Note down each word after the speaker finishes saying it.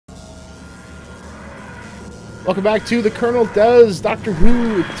Welcome back to The Colonel Does Doctor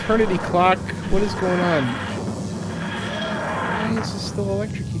Who Eternity Clock. What is going on? Why is this still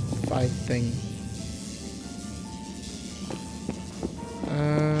electrified thing?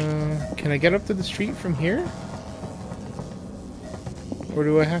 Can I get up to the street from here? Or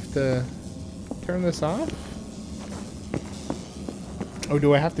do I have to turn this off? Or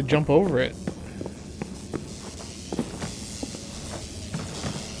do I have to jump over it?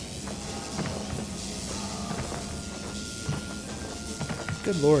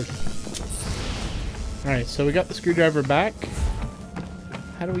 Good lord. Alright, so we got the screwdriver back.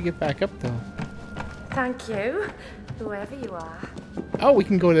 How do we get back up though? Thank you, whoever you are. Oh, we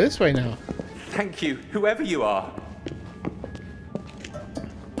can go this way now. Thank you, whoever you are.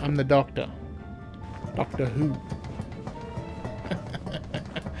 I'm the Doctor. Doctor Who.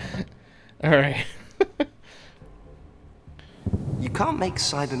 Alright. You can't make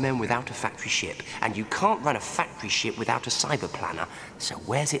Cybermen without a factory ship, and you can't run a factory ship without a cyber planner. So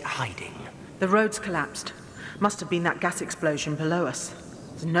where's it hiding? The road's collapsed. Must have been that gas explosion below us.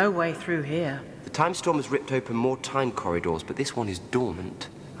 There's no way through here. The time storm has ripped open more time corridors, but this one is dormant.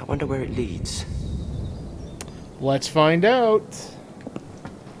 I wonder where it leads. Let's find out.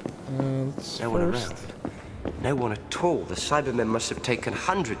 No one around. No one at all. The Cybermen must have taken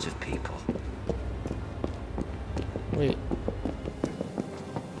hundreds of people. Wait.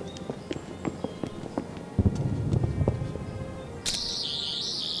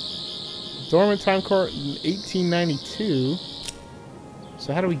 Dormant time core 1892.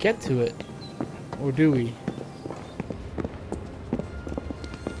 So how do we get to it? Or do we?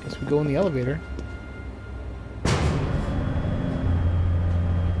 Guess we go in the elevator.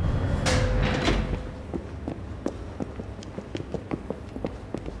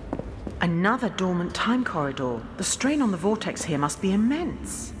 Another dormant time corridor. The strain on the vortex here must be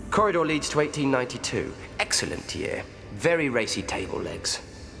immense. Corridor leads to 1892. Excellent year. Very racy table legs.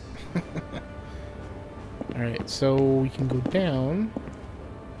 Alright, so we can go down.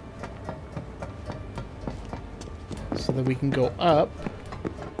 So that we can go up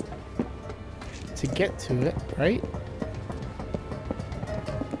to get to it, right?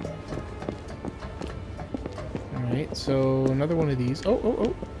 Alright, so another one of these.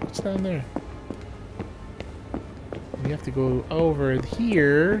 Oh, what's down there? We have to go over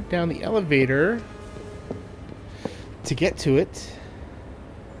here, down the elevator, to get to it.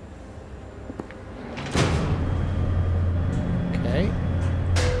 Okay.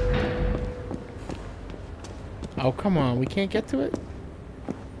 Oh, come on. We can't get to it?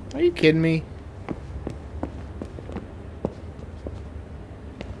 Are you kidding me?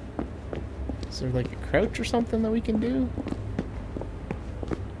 Is there like a crouch or something that we can do?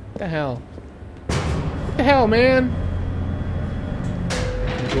 What the hell? What the hell, man?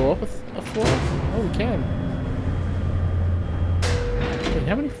 Can we go up a floor? Oh, we can. Wait,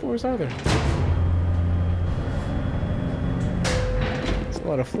 how many floors are there? That's a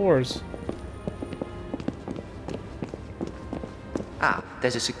lot of floors. Ah,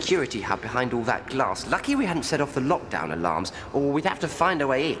 there's a security hub behind all that glass. Lucky we hadn't set off the lockdown alarms, or we'd have to find a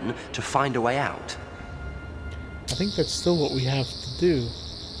way in to find a way out. I think that's still what we have to do.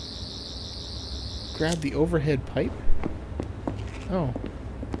 Grab the overhead pipe. Oh.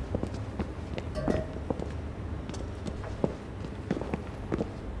 Oh,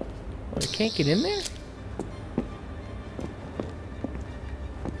 I can't get in there?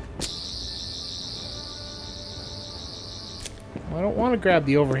 Well, I don't want to grab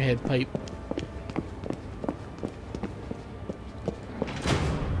the overhead pipe.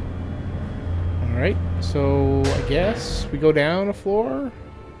 Alright, so I guess we go down a floor.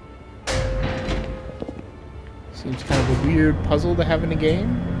 Seems kind of a weird puzzle to have in a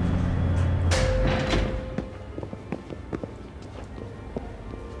game.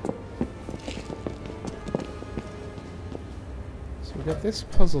 So we got this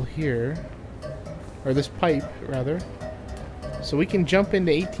puzzle here. Or this pipe, rather. So we can jump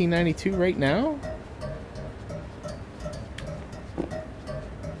into 1892 right now?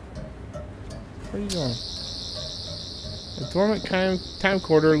 Where are you going? A dormant time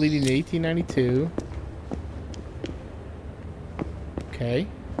corridor leading to 1892. Okay.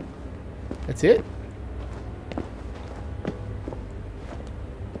 That's it?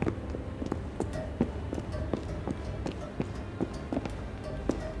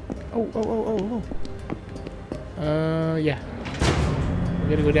 Oh. Yeah. We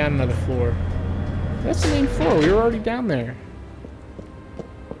gotta go down another floor. That's the main floor. We were already down there.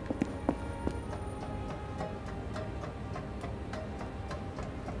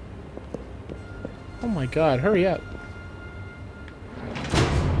 Oh my god, hurry up.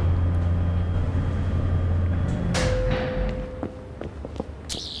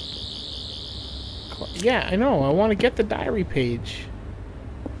 Yeah, I know. I want to get the diary page.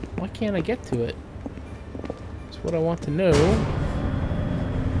 Why can't I get to it? That's what I want to know.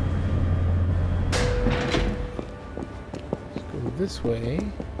 Let's go this way.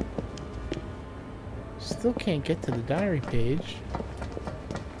 Still can't get to the diary page.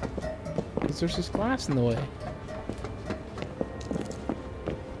 Because there's this glass in the way.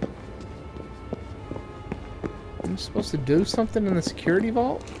 I'm supposed to do something in the security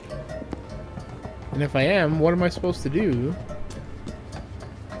vault? And if I am, what am I supposed to do?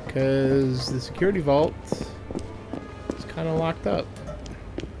 Because the security vault is kind of locked up.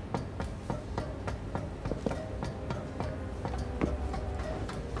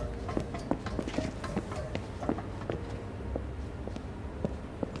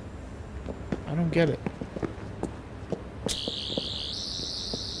 I don't get it.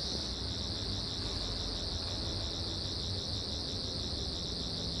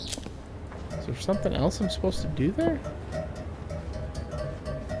 Is there something else I'm supposed to do there?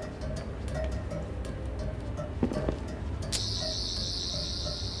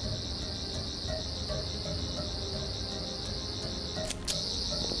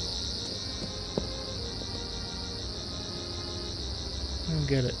 I don't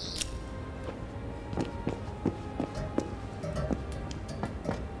get it.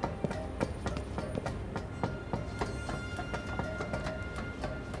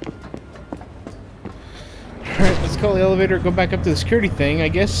 Alright, let's call the elevator, go back up to the security thing. I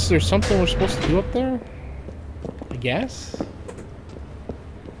guess there's something we're supposed to do up there? I guess?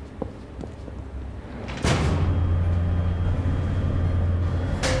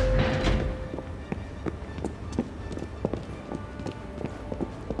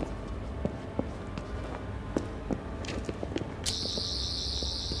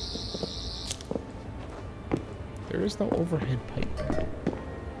 There is no overhead pipe.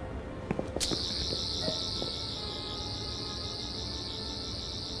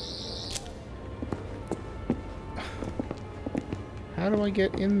 How do I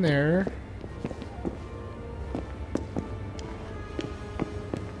get in there?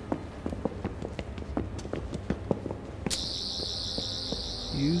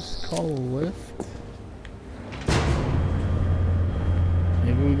 Use call lift.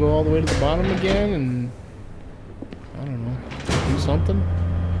 Maybe we go all the way to the bottom again and I don't know, do something?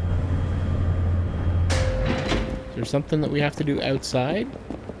 Is there something that we have to do outside?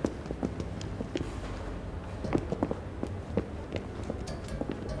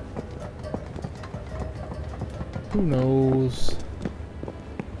 Who knows?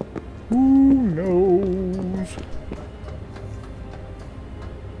 Who knows?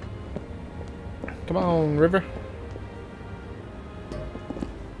 Come on, River.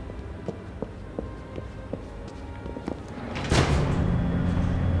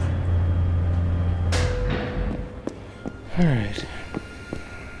 All right.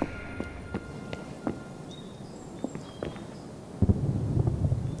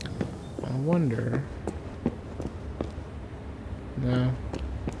 I wonder. No.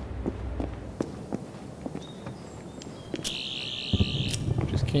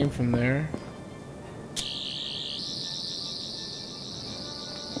 Just came from there.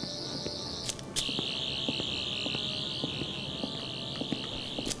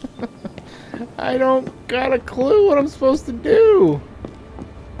 I don't got a clue what I'm supposed to do.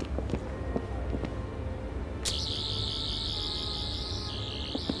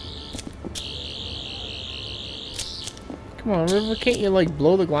 Come on, River, can't you like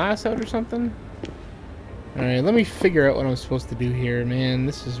blow the glass out or something? Alright, let me figure out what I'm supposed to do here, man.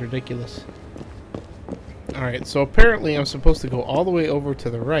 This is ridiculous. Alright, so apparently I'm supposed to go all the way over to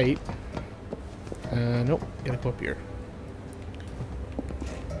the right. Nope, gotta go up here.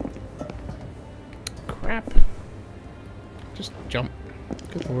 Crap. Just jump.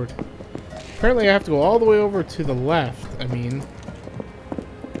 Good lord. Apparently I have to go all the way over to the left, I mean.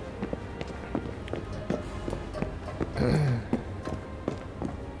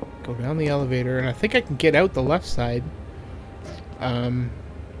 Go down the elevator, and I think I can get out the left side. I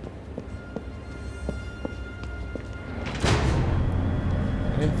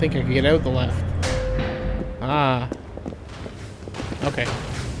didn't think I could get out the left. Ah. Okay.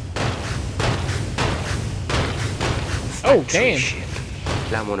 Oh, damn. Ship.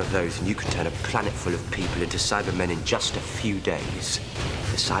 Land one of those and you can turn a planet full of people into Cybermen in just a few days.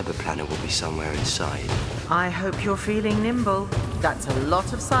 The cyber planet will be somewhere inside. I hope you're feeling nimble. That's a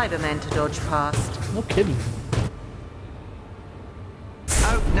lot of Cybermen to dodge past. No kidding.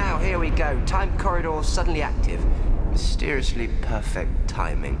 Oh, now here we go. Time corridor suddenly active. Mysteriously perfect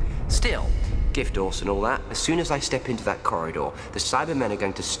timing. Still, gift horse and all that, as soon as I step into that corridor, the Cybermen are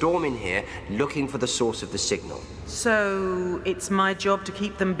going to storm in here looking for the source of the signal. So, it's my job to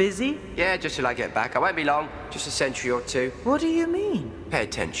keep them busy? Yeah, just till I get back. I won't be long, just a century or two. What do you mean? Pay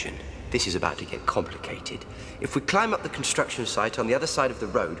attention. This is about to get complicated. If we climb up the construction site on the other side of the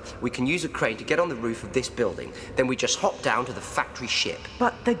road, we can use a crane to get on the roof of this building. Then we just hop down to the factory ship.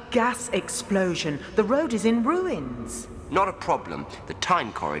 But the gas explosion. The road is in ruins. Not a problem. The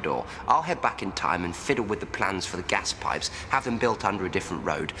time corridor. I'll head back in time and fiddle with the plans for the gas pipes, have them built under a different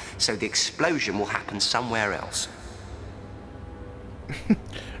road, so the explosion will happen somewhere else.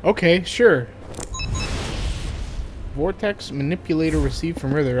 Okay, sure. Vortex manipulator received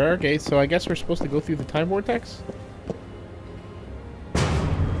from Ritter. Okay, so I guess we're supposed to go through the time vortex?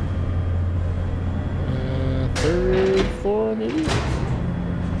 Third floor, maybe?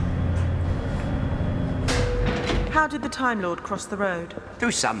 How did the Time Lord cross the road?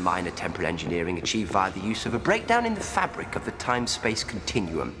 Through some minor temporal engineering achieved via the use of a breakdown in the fabric of the time-space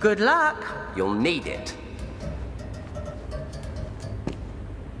continuum. Good luck. You'll need it.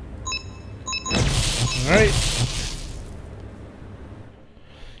 Alright.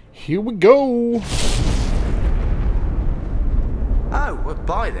 Here we go. Oh, well,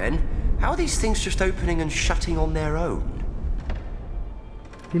 by then, how are these things just opening and shutting on their own?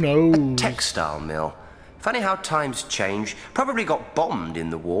 Who knows? Textile mill. Funny how times change. Probably got bombed in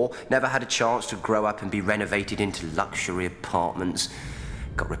the war. Never had a chance to grow up and be renovated into luxury apartments.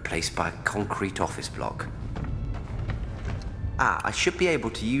 Got replaced by a concrete office block. Ah, I should be able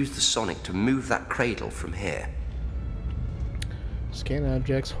to use the sonic to move that cradle from here. Scan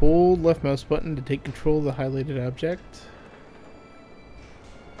objects. Hold left mouse button to take control of the highlighted object.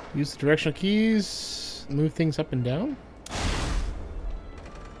 Use the directional keys. Move things up and down.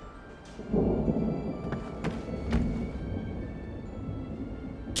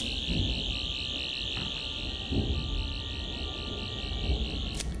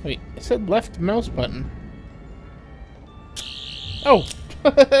 Wait, it said left mouse button. Oh!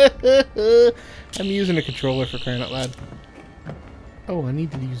 I'm using a controller for crying out loud. Oh, I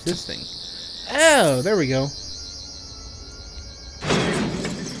need to use this thing. Oh, there we go.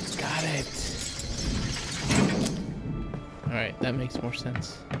 Got it. Alright, that makes more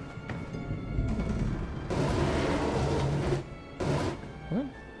sense. What?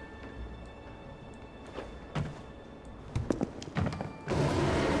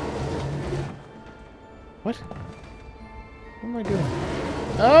 What? What am I doing?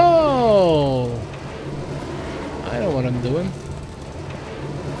 Oh! I know what I'm doing.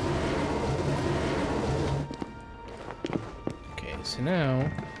 Okay, so now...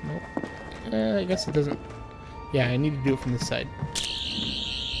 Nope. I guess it doesn't... Yeah, I need to do it from this side.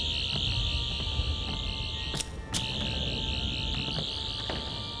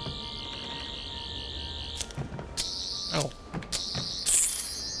 Oh.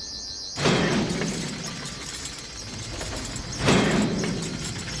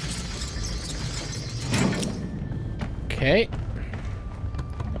 Okay.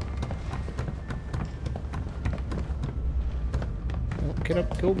 Oh, get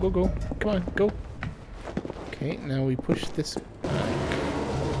up. Go, go, go. Come on, go. Okay, now we push this back.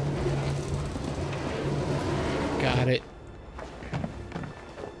 Got it.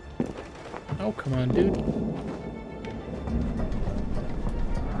 Oh, come on, dude.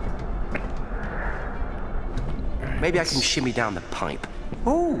 Maybe I can shimmy down the pipe.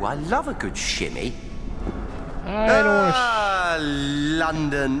 Ooh, I love a good shimmy. I don't want to.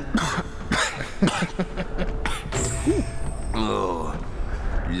 London. Oh,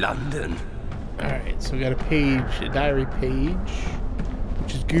 London. Alright, so we got a page, a diary page,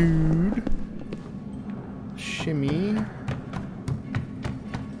 which is good. Shimmy.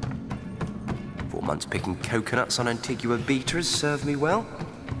 4 months picking coconuts on Antigua Beta has served me well.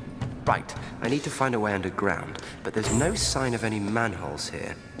 Right, I need to find a way underground, but there's no sign of any manholes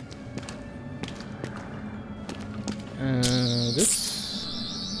here. This.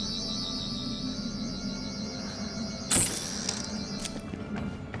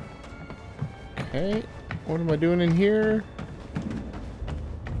 Okay, what am I doing in here?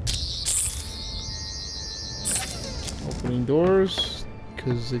 Opening doors,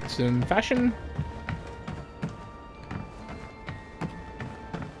 because it's in fashion.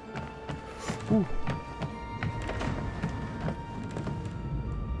 Ooh.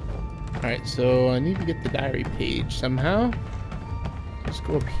 Alright, so I need to get the diary page somehow. Let's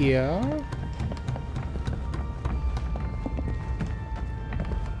go up here.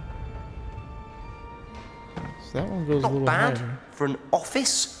 So that one goes a Not little bad higher. for an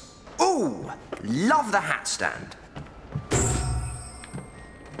office. Ooh, love the hat stand.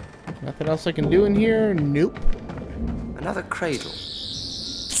 Nothing else I can do in here? Nope. Another cradle.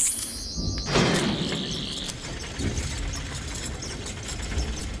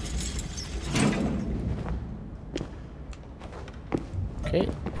 Okay,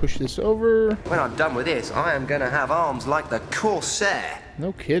 push this over. When I'm done with this, I am gonna have arms like the Corsair.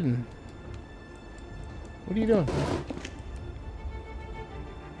 No kidding. What are you doing?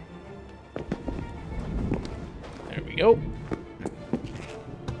 There we go.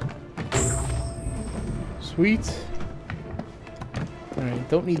 Sweet. Alright,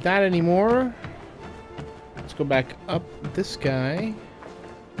 don't need that anymore. Let's go back up this guy.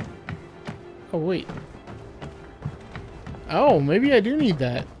 Oh, wait. Oh, maybe I do need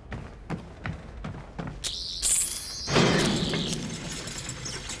that.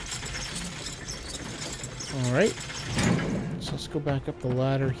 Alright. So let's go back up the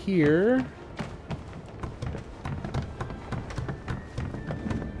ladder here.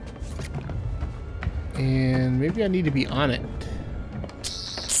 And maybe I need to be on it.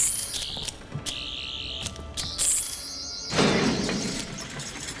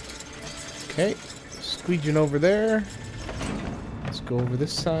 Okay. Squeeging over there. Let's go over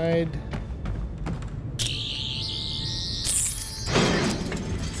this side.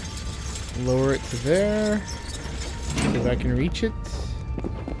 Lower it to there. See if I can reach it.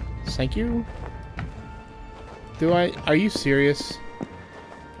 Thank you. Do I? Are you serious?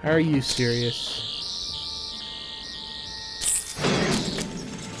 Are you serious?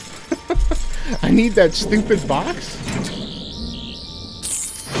 I need that stupid box?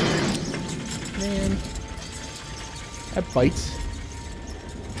 Man. That bites.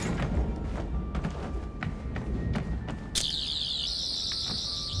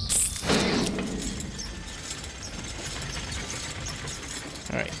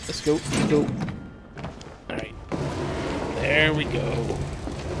 Alright, let's go, let's go. Alright. There we go.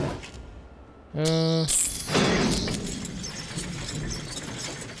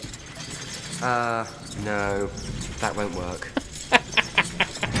 No. That won't work.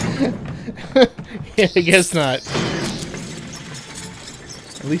 Yeah, I guess not.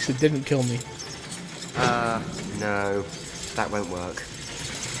 At least it didn't kill me. No. That won't work.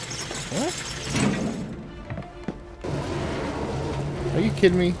 What? Are you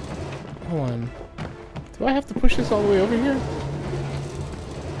kidding me? Hold on. Do I have to push this all the way over here?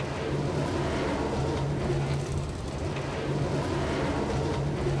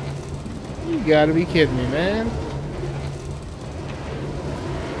 You gotta be kidding me, man.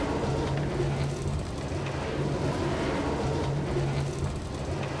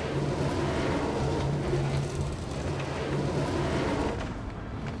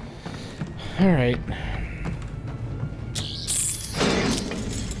 Alright.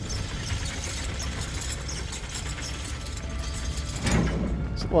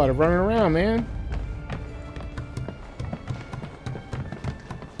 It's a lot of running around, man.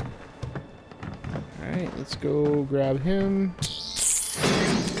 Alright, let's go grab him.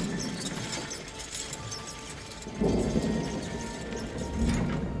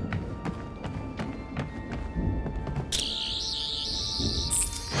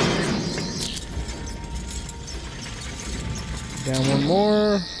 Down one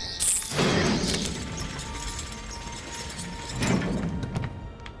more.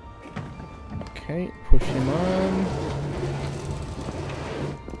 Okay, push him on.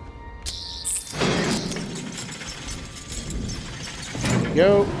 There we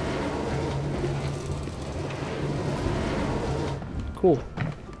go. Cool.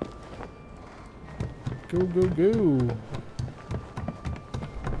 Go, go, go.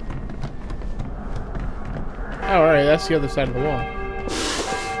 Alright, that's the other side of the wall.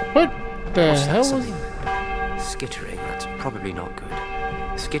 What the hell was... Skittering, that's probably not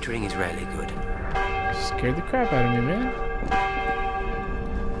good. Skittering is rarely good. Scared the crap out of me, man.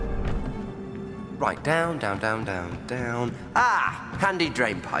 Right, down, down, down, down, down. Ah! Handy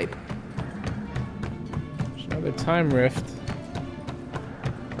drain pipe. There's another time rift.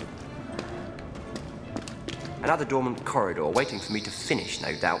 Another dormant corridor waiting for me to finish,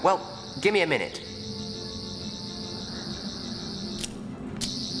 no doubt. Well, give me a minute.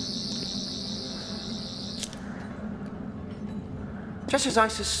 Just as I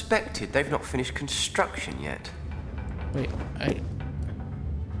suspected, they've not finished construction yet. Wait,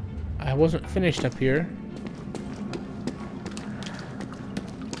 I wasn't finished up here.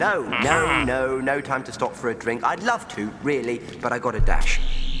 No, no, no, no time to stop for a drink. I'd love to, really, but I got a dash.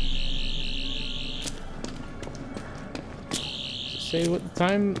 Say what the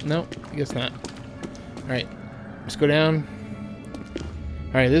time? No, I guess not. Alright, let's go down.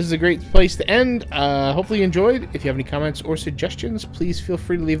 Alright, this is a great place to end. Hopefully you enjoyed. If you have any comments or suggestions, please feel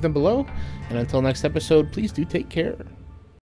free to leave them below. And until next episode, please do take care.